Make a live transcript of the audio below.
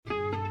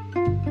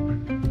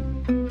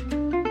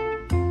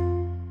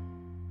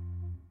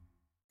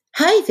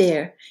Hi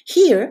there!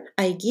 Here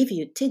I give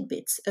you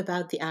tidbits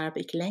about the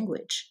Arabic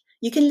language.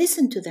 You can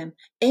listen to them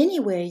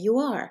anywhere you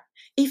are.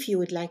 If you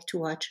would like to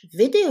watch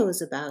videos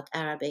about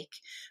Arabic,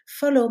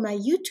 follow my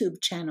YouTube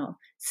channel,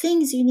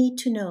 Things You Need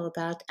to Know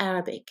About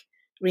Arabic.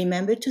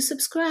 Remember to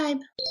subscribe.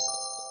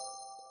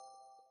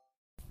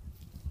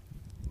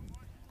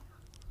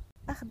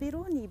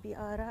 أخبروني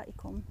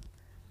بآرائكم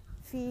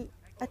في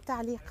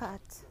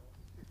التعليقات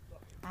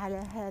على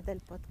هذا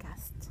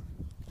البودكاست.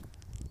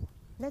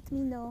 Let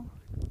me know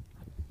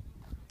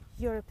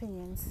your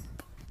opinions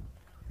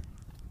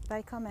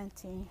by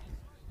commenting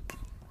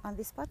on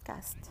this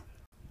podcast.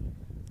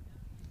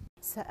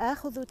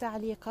 سآخذ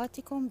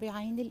تعليقاتكم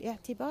بعين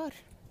الاعتبار.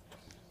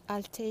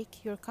 I'll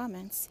take your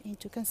comments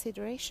into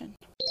consideration.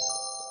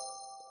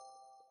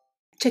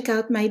 Check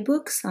out my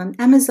books on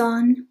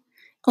Amazon.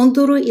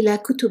 انظروا إلى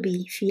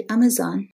كتبي في Amazon.